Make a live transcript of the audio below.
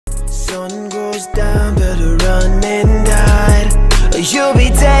sun goes down, better run and hide, or you'll be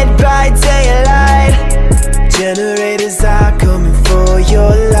dead by daylight. Generators are coming for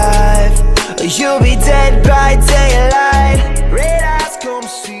your life, or you'll be dead by daylight. Red eyes come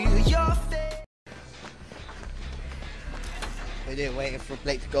see your face. We're doing waiting for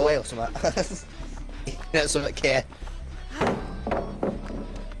Blake to go away or something. That's something care.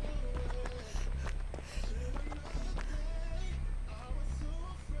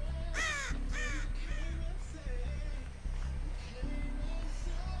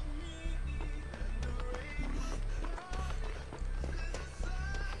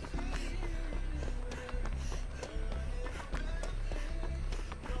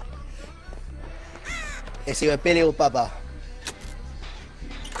 It's either Billy or Bubba.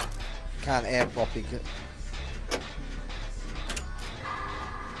 Can't hear properly.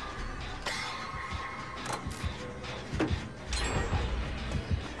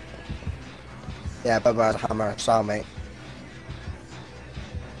 Yeah, Bubba has a hammer and saw, mate.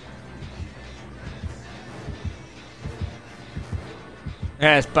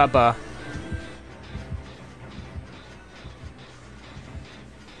 Yeah, it's Bubba.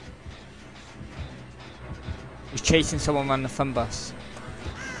 He's chasing someone around the fun bus.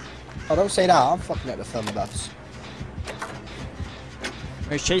 Oh, don't say that. I'm fucking at the fun bus.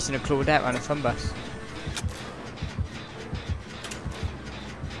 He's chasing a Claudette around the fun bus.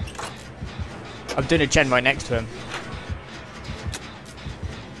 I'm doing a gen right next to him.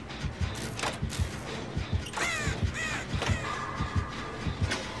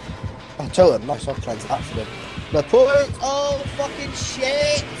 I told him, nice off cleanse accident. The point! Oh, fucking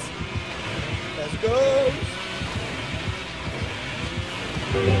shit! Let's go!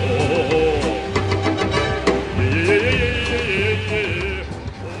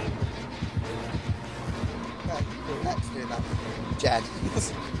 Let's do that. Jed.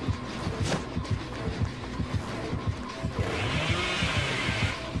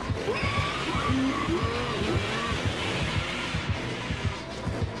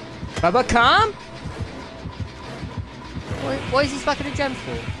 Bubba, calm! What is he fucking a gem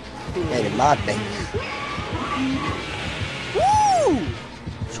for? Made him mad, mate. Woo!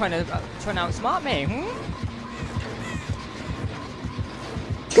 Trying to outsmart me, hmm?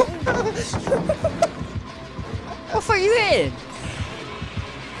 What are you in?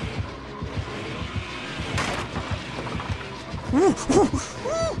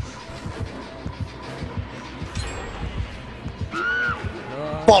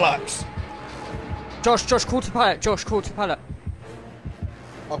 Bollocks! Josh, call to pilot. Josh, call to pilot.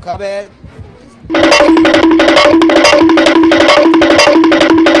 I'll come in. What are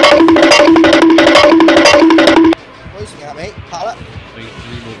you looking at, mate? Pilot? I think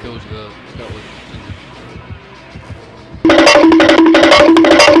 3 more kills with Scotland.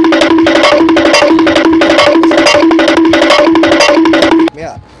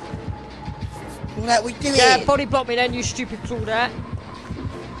 Yeah. What we doing? Yeah, body block me then, you stupid Claudette.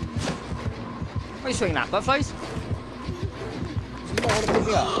 What are you swinging at, butterflies? You don't want to pick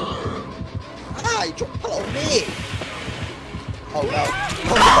me up. Ah, you dropped a pallet on me. Oh no.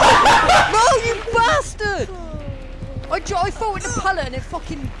 No, you bastard! I fought with the pallet and it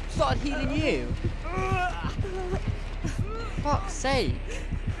fucking started healing you. Fuck's sake.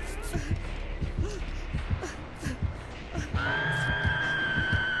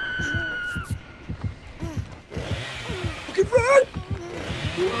 Fucking run!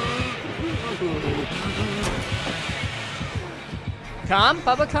 Calm,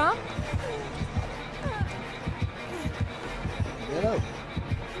 Bubba, calm. Hello.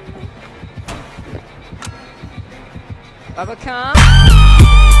 Bubba, calm.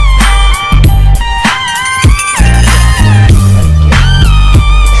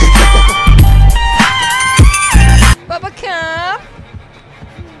 Bubba, calm.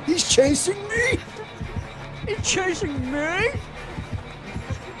 He's chasing me! He's chasing me.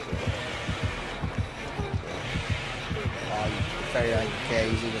 Oh, very okay,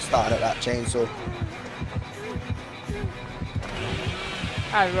 he's even started at that chainsaw.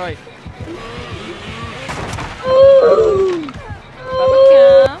 Oh, right. Bubba,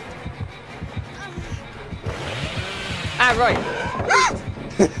 calm. Ah, right.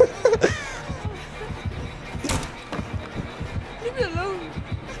 Leave me alone.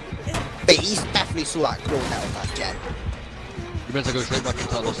 But he's definitely saw that claw now on that gen. You meant to go straight back into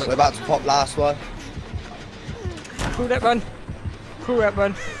that last We're about to pop last one. Pull that run. Pull that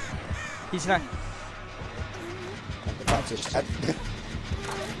run. He's not. We're about to shed.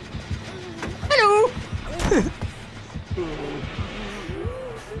 Hello.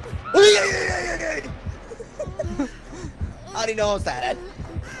 How do you know what's that then?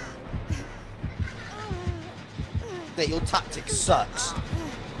 That your tactic sucks.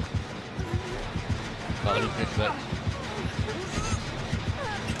 Right, I need to finish that.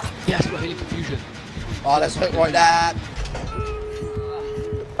 Yes, we're hitting confusion. Oh, let's hook right there.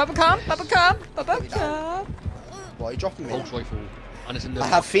 Bubba come, Bubba come, Bubba come. Why are you dropping me? Pulse rifle. And it's in the I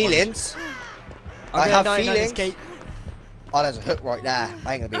have feelings. I have feelings. Oh, there's a hook right there.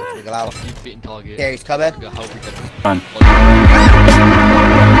 I ain't gonna be able to wiggle out. Keep hitting target. Here he's coming. Go help each other. Run.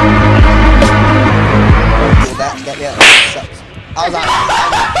 Do that, get me out. Sucks. I was like,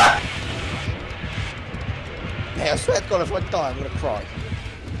 hey, I swear to God, if I die, I'm gonna cry.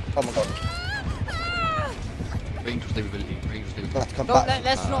 Oh my God. Range stability. Range I'm gonna stability. have to come No, back.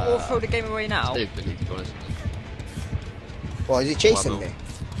 let's not all throw the game away now. Stability, to be honest. Why is he chasing me?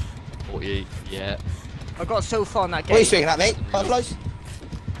 48, yeah. I got so far in that game. What are you swinging at, mate? Butterflies?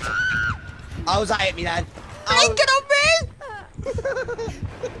 I was at me then. Hey, get on me!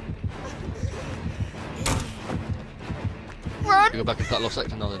 Run! You go back into that lost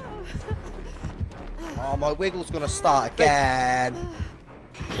sector now then. Oh, my wiggle's gonna start again.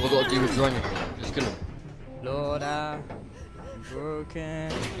 What have I got to do with drawing? Just kill him. Lord, I'm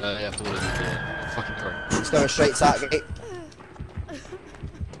broken. Yeah, forward. Yeah. Fucking try. He's going straight to that gate.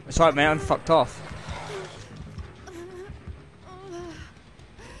 It's right, mate. I'm fucked off.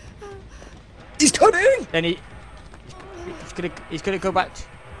 He's coming! Then he's gonna go back.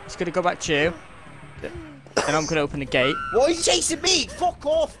 He's gonna go back to you. And I'm gonna open the gate. Why are you chasing me? Fuck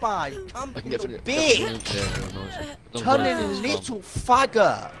off, man! I'm I a can get little for bitch! Turning a little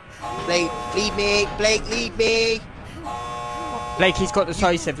faggot! Blake, leave me! Blake, leave me! Blake, he's got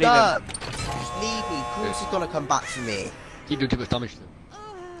decisive. Leave him. Dumb. Just leave me. Of course he's gonna come back for me. Keep doing too much damage to them.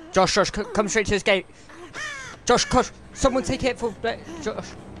 Josh, come straight to this gate. Josh, someone take it for Blake. Josh.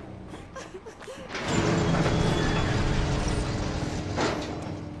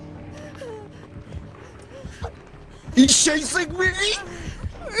 He's chasing me!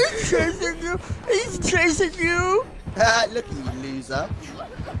 He's chasing you. He's chasing you. Look at you, loser.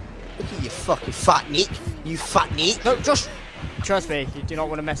 Look at you fucking fat Nick. You fat Nick. No, Josh. Trust me, you do not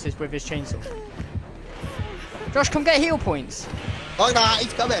want to mess this with his chainsaw. Josh, come get heal points. Oh no,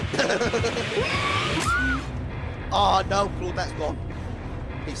 he's coming. Oh no, Claudette's gone.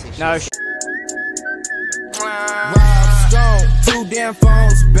 Piece of No. shit. Rob Stone, 2 damn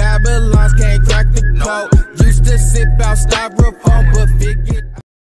phones, Babylons can't crack the code. Used to sip out styrofoam, but figured